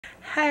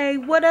Hey,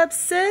 what up,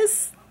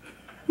 sis?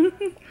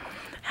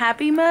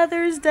 Happy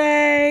Mother's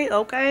Day,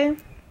 okay?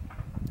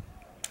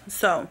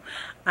 So,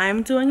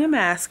 I'm doing a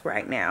mask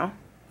right now,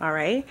 all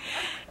right?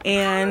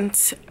 And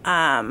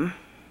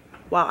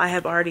while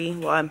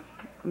I'm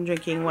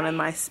drinking one of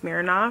my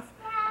Smirnoff.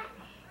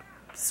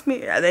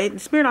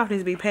 Smirnoff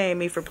needs to be paying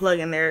me for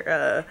plugging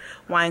their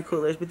wine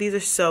coolers, but these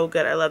are so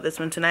good. I love this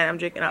one. Tonight I'm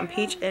drinking on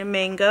peach and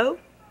mango.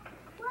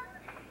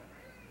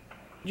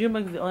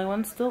 Junebug's the only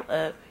one still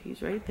up.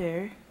 He's right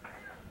there,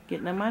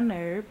 getting on my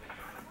nerve.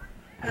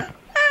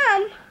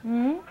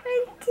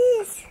 What's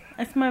this?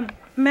 That's my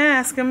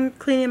mask. I'm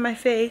cleaning my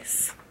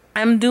face.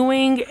 I'm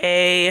doing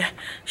a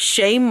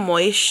Shea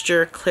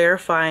Moisture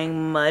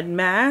clarifying mud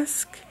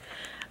mask.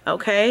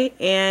 Okay,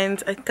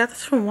 and I got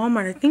this from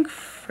Walmart, I think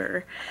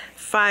for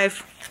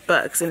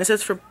 $5, and it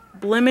says for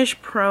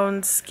blemish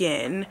prone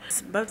skin.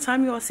 So by the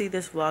time you all see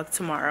this vlog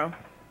tomorrow,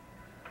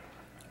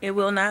 it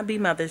will not be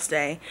Mother's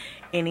Day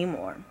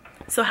anymore.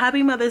 So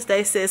happy Mother's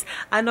Day, sis.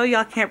 I know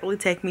y'all can't really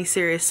take me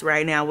serious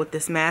right now with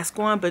this mask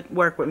on, but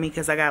work with me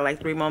because I got like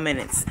 3 more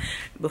minutes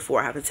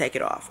before I have to take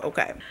it off.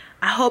 Okay,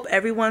 I hope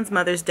everyone's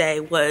Mother's Day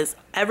was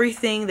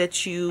everything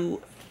that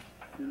you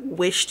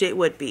wished it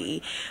would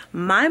be.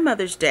 My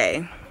Mother's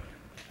Day,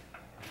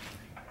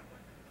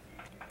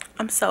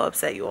 I'm so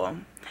upset, you all.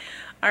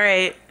 All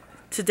right,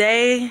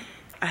 today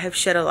I have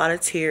shed a lot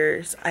of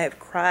tears. I have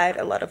cried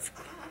a lot of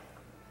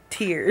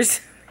tears.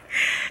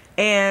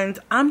 And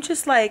I'm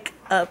just like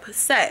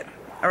upset,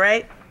 all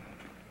right?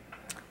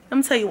 Let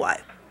me tell you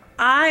why.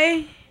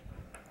 I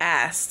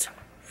asked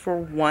for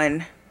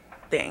one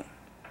thing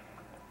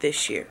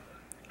this year.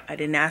 I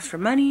didn't ask for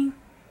money.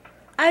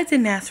 I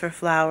didn't ask for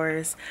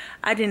flowers.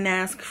 I didn't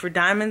ask for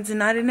diamonds,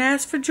 and I didn't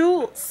ask for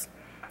jewels.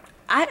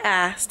 I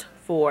asked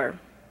for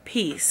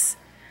peace.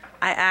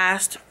 I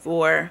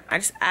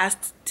just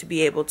asked to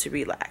be able to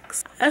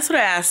relax. That's what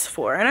I asked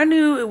for. And I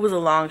knew it was a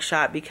long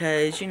shot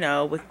because, you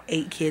know, with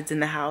 8 kids in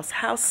the house,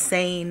 how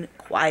sane,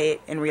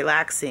 quiet, and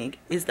relaxing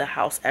is the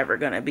house ever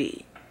gonna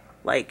be?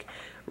 Like,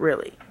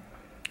 really.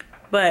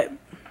 But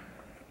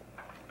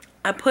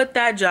I put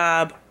that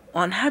job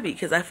on hubby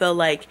because I felt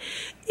like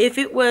if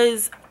it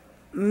was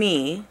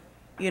me,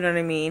 you know what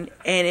I mean,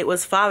 and it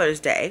was Father's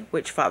Day,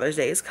 which Father's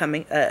Day is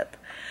coming up,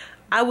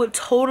 I would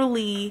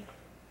totally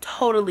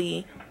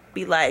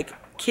be like,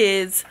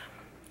 kids,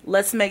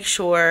 let's make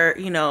sure,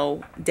 you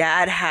know,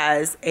 dad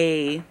has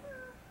a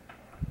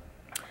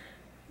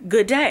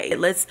good day.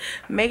 Let's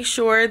make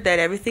sure that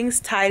everything's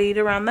tidied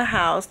around the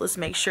house. Let's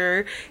make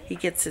sure he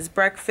gets his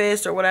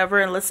breakfast or whatever,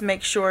 and let's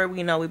make sure,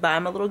 you know, we buy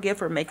him a little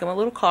gift or make him a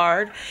little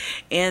card,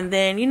 and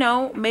then, you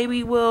know,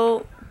 maybe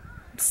we'll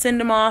send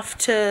him off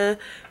to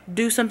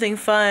do something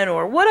fun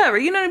or whatever,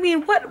 you know what I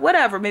mean?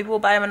 Whatever. Maybe we'll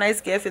buy him a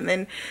nice gift, and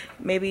then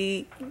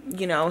maybe,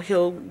 you know,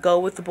 he'll go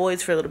with the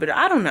boys for a little bit.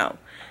 I don't know.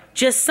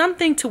 Just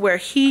something to where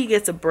he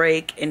gets a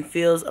break and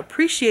feels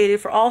appreciated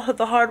for all of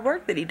the hard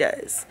work that he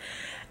does.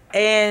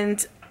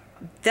 And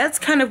that's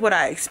kind of what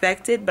I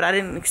expected, but I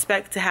didn't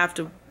expect to have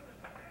to,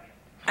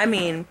 I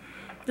mean,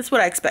 that's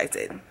what I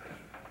expected.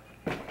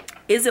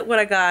 Is it what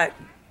I got?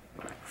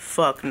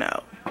 Fuck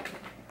no.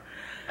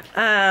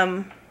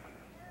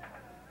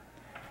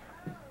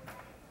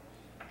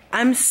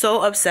 I'm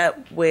so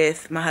upset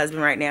with my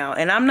husband right now,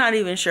 and I'm not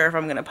even sure if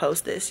I'm gonna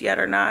post this yet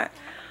or not,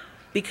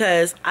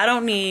 because I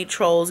don't need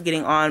trolls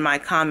getting on my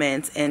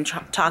comments and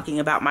talking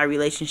about my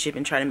relationship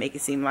and trying to make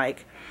it seem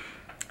like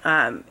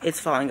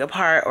it's falling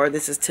apart or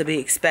this is to be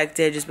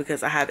expected just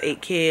because I have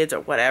 8 kids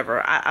or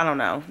whatever. I don't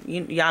know.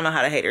 Y'all know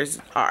how the haters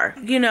are.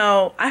 You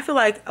know, I feel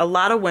like a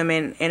lot of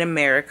women in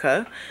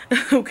America,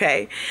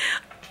 okay,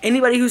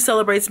 anybody who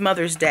celebrates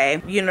Mother's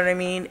Day, you know what I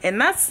mean?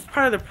 And that's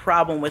part of the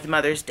problem with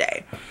Mother's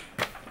Day.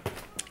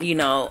 You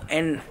know,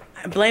 and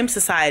blame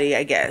society,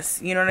 I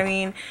guess. You know what I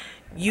mean?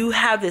 You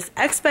have this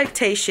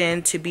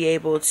expectation to be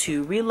able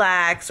to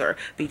relax or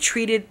be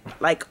treated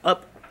like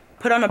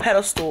put on a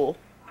pedestal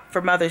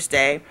for Mother's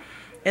Day.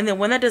 And then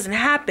when that doesn't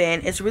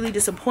happen, it's really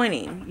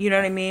disappointing. You know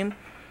what I mean?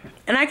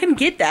 And I can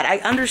get that. I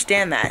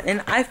understand that.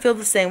 And I feel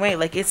the same way.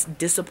 Like, it's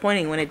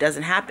disappointing when it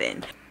doesn't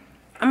happen.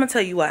 I'm going to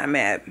tell you why I'm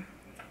mad.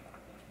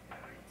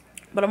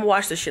 But I'm going to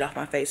wash this shit off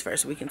my face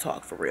first so we can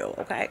talk for real,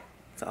 okay?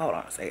 So hold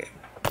on a second.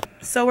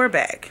 So we're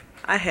back.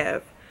 I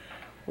have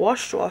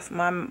washed off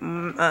my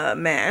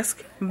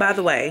mask. By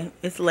the way,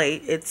 it's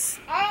late. It's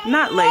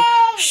not late.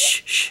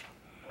 Shh.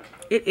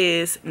 It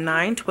is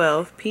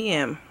 9:12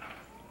 p.m.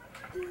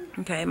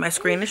 Okay, my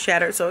screen is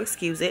shattered, so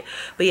excuse it.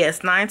 But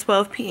yes,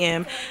 9:12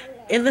 p.m.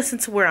 And listen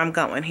to where I'm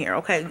going here,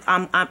 okay?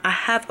 I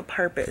have a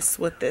purpose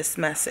with this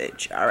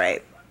message, all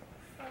right?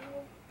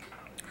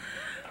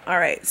 All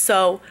right,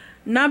 so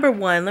number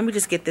one, let me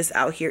just get this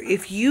out here.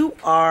 If you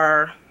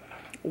are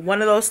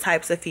one of those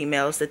types of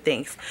females that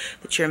thinks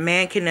that your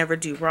man can never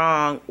do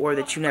wrong, or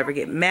that you never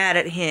get mad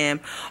at him,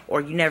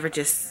 or you never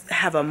just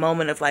have a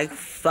moment of like,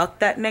 fuck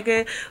that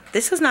nigga,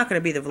 this is not going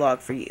to be the vlog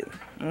for you.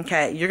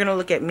 Okay, you're going to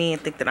look at me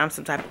and think that I'm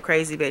some type of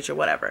crazy bitch or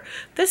whatever.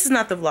 This is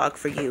not the vlog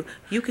for you.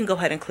 You can go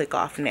ahead and click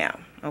off now.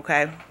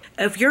 Okay,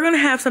 if you're going to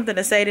have something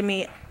to say to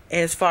me,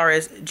 as far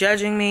as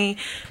judging me,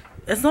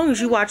 as long as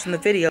you watching the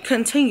video,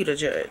 continue to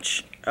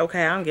judge.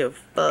 Okay, I don't give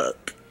a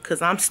fuck,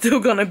 because I'm still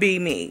gonna be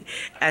me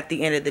at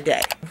the end of the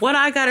day. What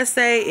I gotta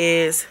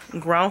say is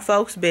grown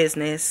folks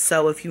business.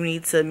 So if you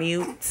need to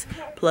mute,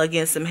 plug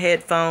in some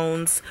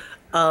headphones,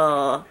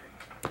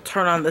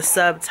 turn on the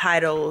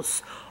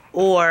subtitles,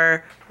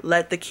 or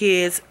let the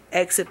kids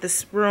exit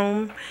this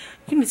room,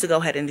 you need to go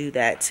ahead and do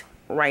that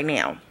right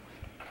now.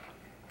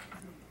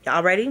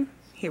 Y'all ready?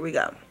 Here we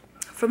go.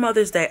 For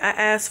Mother's Day, I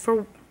asked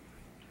for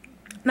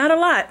not a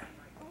lot.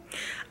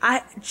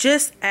 I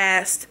just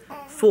asked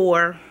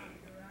for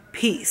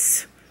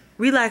peace,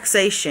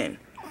 relaxation,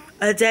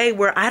 a day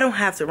where I don't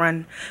have to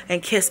run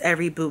and kiss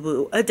every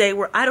boo-boo, a day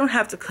where I don't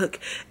have to cook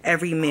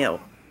every meal,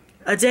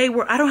 a day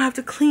where I don't have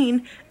to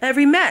clean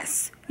every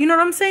mess. You know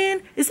what I'm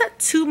saying? Is that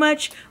too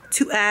much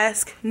to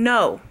ask?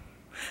 No.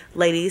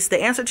 Ladies,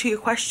 the answer to your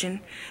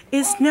question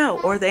is no,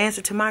 or the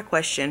answer to my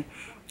question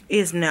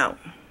is no.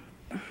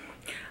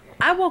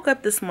 I woke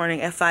up this morning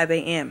at 5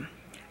 a.m.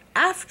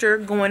 after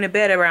going to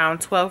bed around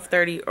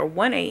 12:30 or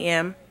 1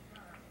 a.m.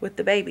 with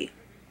the baby.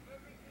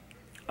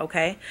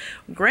 Okay,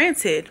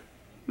 granted,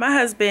 my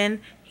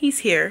husband, he's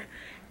here,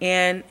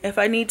 and if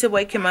I need to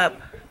wake him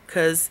up,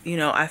 because, you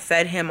know, I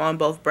fed him on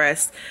both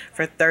breasts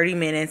for 30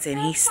 minutes and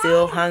he's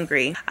still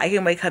hungry, I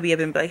can wake hubby up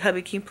and be like,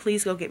 hubby, can you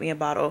please go get me a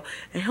bottle?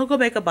 And he'll go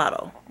make a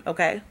bottle.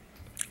 Okay,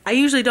 I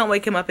usually don't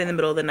wake him up in the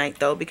middle of the night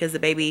though, because the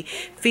baby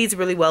feeds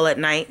really well at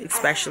night,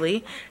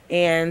 especially,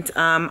 and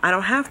I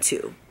don't have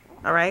to.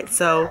 All right,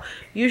 so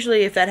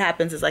usually if that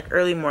happens, it's like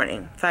early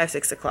morning, 5,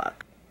 6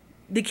 o'clock.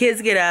 The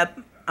kids get up,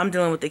 I'm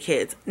dealing with the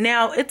kids.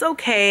 Now, it's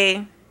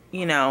okay,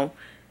 you know,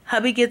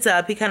 hubby gets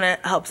up, he kind of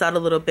helps out a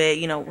little bit,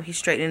 you know, he's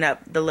straightening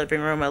up the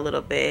living room a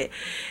little bit,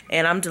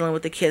 and I'm dealing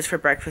with the kids for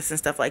breakfast and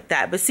stuff like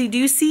that. But see, do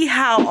you see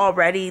how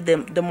already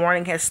the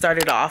morning has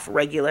started off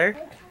regular?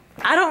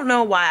 I don't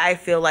know why I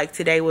feel like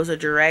today was a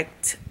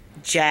direct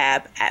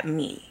jab at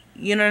me.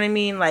 You know what I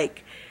mean?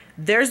 Like,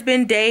 there's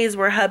been days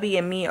where hubby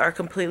and me are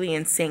completely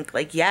in sync.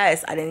 Like,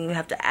 yes, I didn't even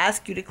have to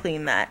ask you to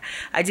clean that.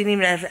 I didn't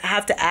even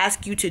have to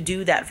ask you to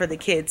do that for the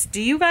kids. Do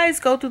you guys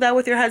go through that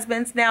with your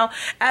husbands? Now,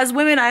 as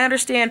women, I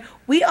understand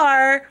we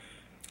are,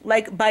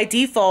 like, by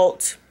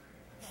default,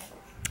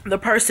 the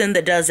person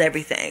that does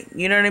everything.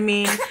 You know what I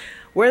mean?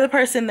 We're the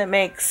person that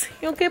makes,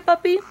 you okay,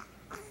 puppy?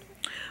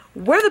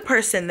 We're the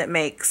person that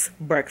makes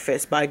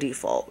breakfast by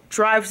default.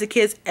 Drives the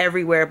kids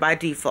everywhere by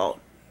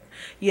default.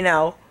 You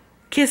know,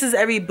 kisses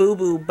every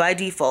boo-boo by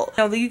default.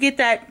 You know, you get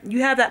that,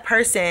 you have that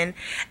person,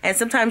 and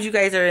sometimes you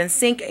guys are in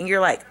sync and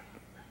you're like,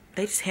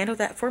 they just handled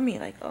that for me.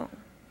 Like, oh,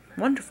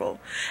 wonderful.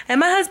 And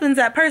my husband's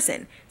that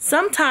person.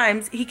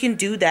 Sometimes he can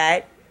do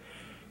that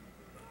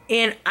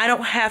and I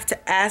don't have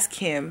to ask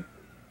him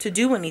to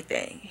do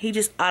anything. He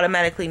just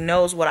automatically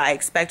knows what I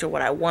expect or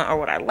what I want or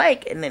what I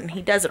like, and then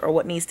he does it, or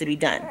what needs to be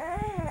done.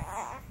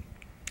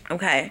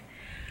 Okay.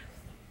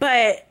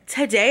 But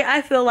today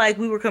I feel like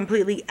we were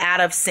completely out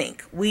of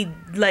sync.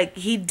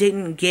 He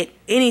didn't get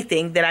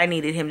anything that I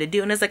needed him to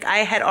do. And it's like I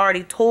had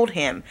already told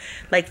him,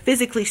 like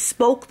physically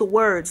spoke the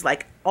words,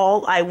 like,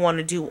 all I want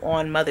to do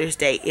on Mother's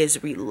Day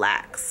is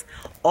relax.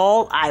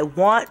 All I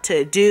want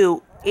to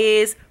do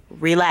is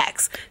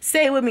relax.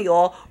 Say it with me,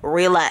 y'all.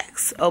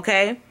 Relax,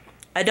 okay?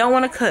 I don't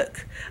want to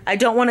cook. I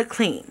don't want to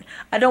clean.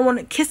 I don't want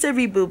to kiss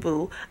every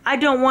boo-boo. I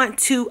don't want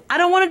to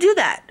do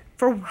that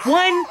for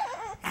one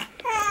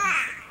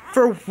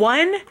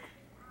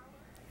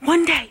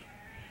day.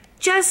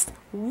 Just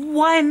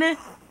one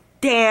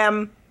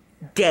damn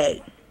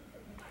day.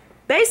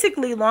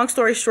 Basically, long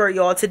story short,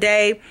 y'all,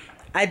 today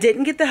I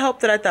didn't get the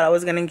help that I thought I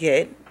was going to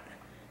get,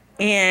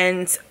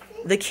 and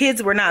the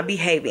kids were not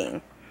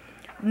behaving.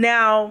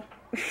 Now,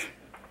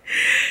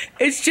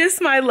 it's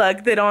just my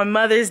luck that on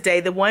Mother's Day,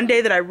 the one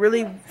day that I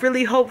really,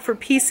 really hope for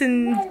peace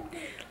and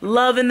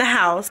love in the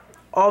house,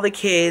 all the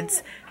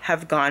kids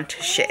have gone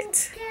to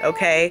shit,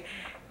 okay?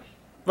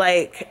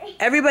 Like,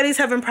 everybody's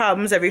having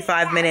problems every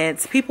 5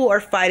 minutes. People are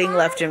fighting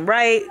left and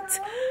right.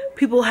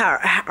 People are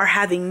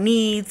having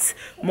needs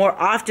more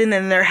often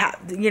than they're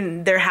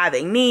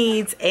having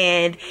needs,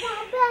 and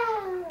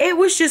it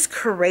was just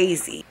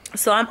crazy.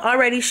 So I'm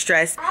already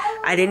stressed.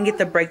 I didn't get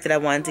the break that I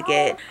wanted to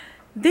get.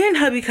 Then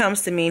hubby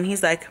comes to me and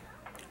he's like,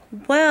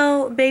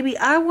 well, baby,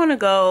 I want to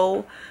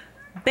go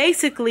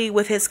basically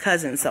with his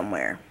cousin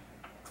somewhere.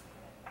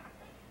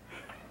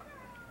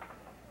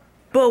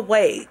 But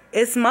wait,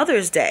 it's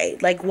Mother's Day.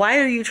 Like, why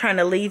are you trying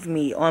to leave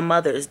me on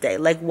Mother's Day?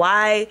 Like,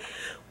 why?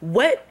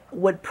 What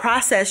would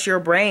process your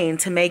brain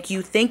to make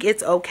you think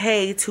it's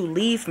okay to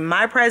leave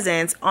my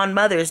presence on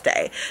Mother's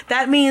Day?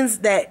 That means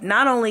that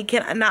not only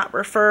can I not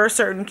refer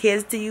certain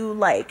kids to you,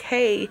 like,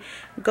 hey,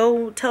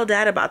 go tell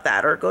dad about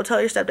that, or go tell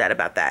your stepdad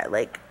about that.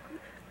 Like,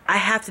 I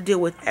have to deal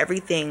with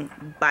everything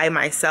by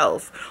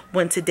myself,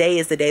 when today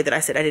is the day that I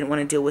said I didn't want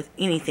to deal with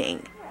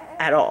anything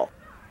at all.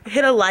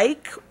 Hit a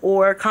like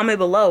or comment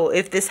below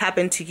if this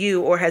happened to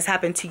you or has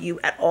happened to you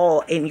at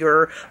all in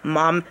your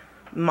mom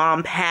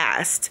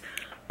past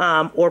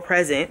or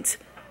present.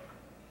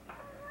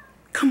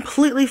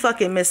 Completely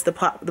fucking missed the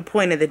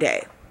point of the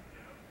day.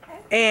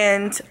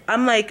 And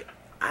I'm like,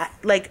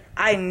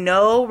 I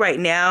know right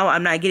now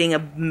I'm not getting a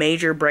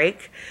major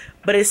break,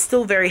 but it's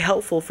still very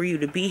helpful for you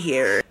to be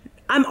here.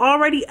 I'm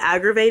already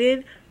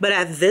aggravated, but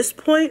at this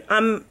point,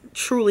 I'm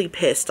truly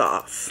pissed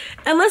off.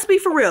 And let's be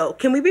for real.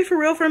 Can we be for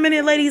real for a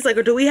minute, ladies? Like,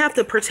 or do we have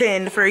to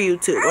pretend for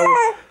YouTube?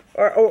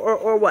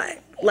 Or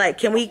what? Like,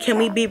 can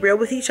we be real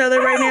with each other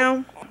right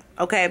now?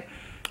 Okay.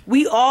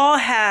 We all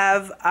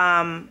have,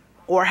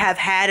 or have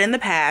had in the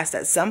past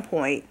at some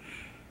point,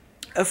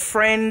 a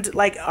friend,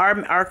 like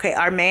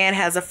our man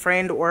has a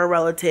friend or a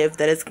relative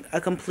that is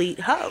a complete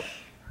hoe.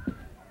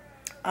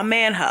 A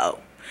man hoe.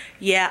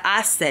 Yeah,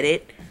 I said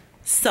it.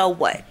 So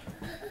what?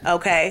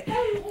 Okay?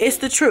 It's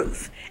the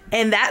truth.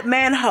 And that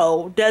man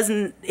hoe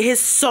his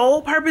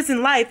sole purpose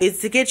in life is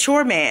to get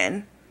your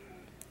man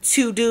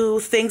to do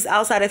things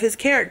outside of his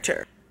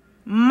character.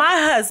 My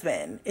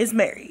husband is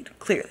married,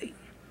 clearly.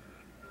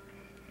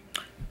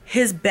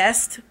 His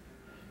best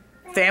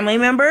family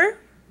member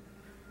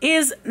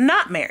is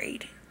not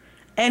married.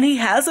 And he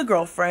has a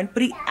girlfriend,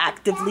 but he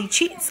actively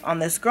cheats on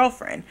this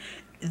girlfriend.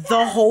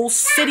 The whole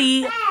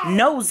city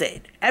knows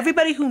it.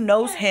 Everybody who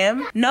knows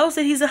him knows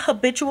that he's a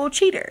habitual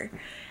cheater.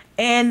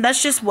 And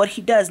that's just what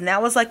he does.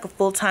 Now it's like a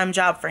full-time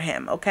job for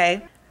him,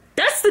 okay?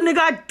 That's the nigga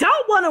I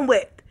don't want him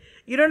with.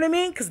 You know what I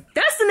mean? Because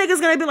that's the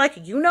nigga's gonna be like,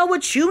 you know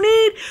what you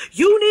need?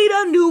 You need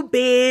a new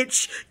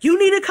bitch. You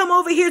need to come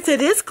over here to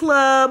this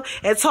club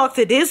and talk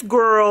to this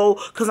girl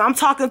because I'm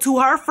talking to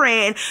her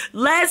friend.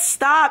 Let's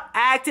stop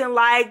acting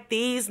like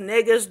these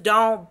niggas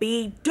don't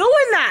be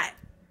doing that.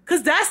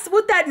 Because that's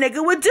what that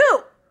nigga would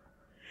do.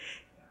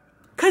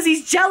 Because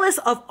he's jealous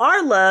of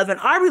our love and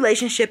our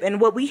relationship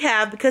and what we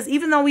have. Because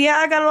even though,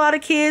 I got a lot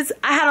of kids.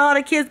 I had a lot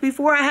of kids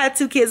before I had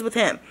 2 kids with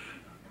him.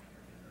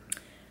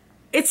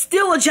 It's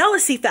still a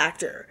jealousy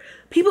factor.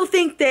 People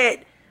think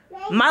that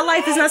my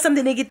life is not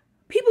something they get.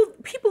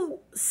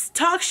 People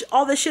talk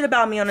all this shit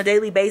about me on a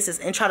daily basis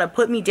and try to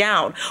put me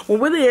down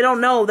when really they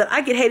don't know that I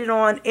get hated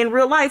on in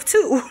real life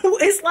too.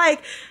 It's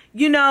like,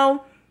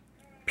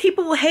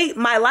 people hate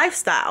my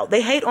lifestyle.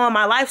 They hate on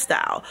my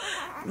lifestyle.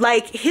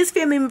 Like, his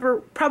family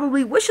member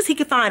probably wishes he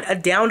could find a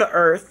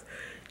down-to-earth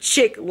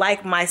chick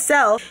like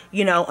myself.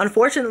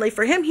 Unfortunately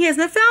for him, he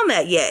hasn't found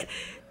that yet.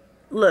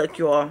 Look,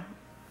 y'all.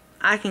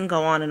 I can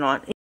go on and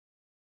on.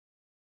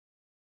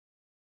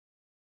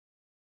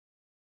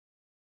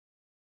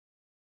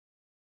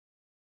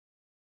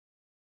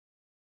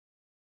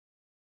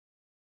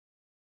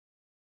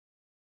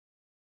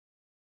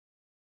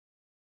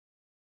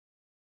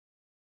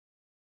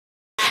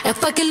 And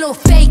fucking little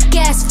fake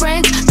ass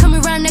friends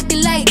coming around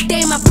acting like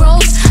they my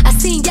bros. I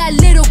seen y'all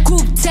little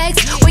group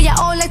text where y'all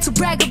all like to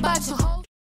brag about your hoes.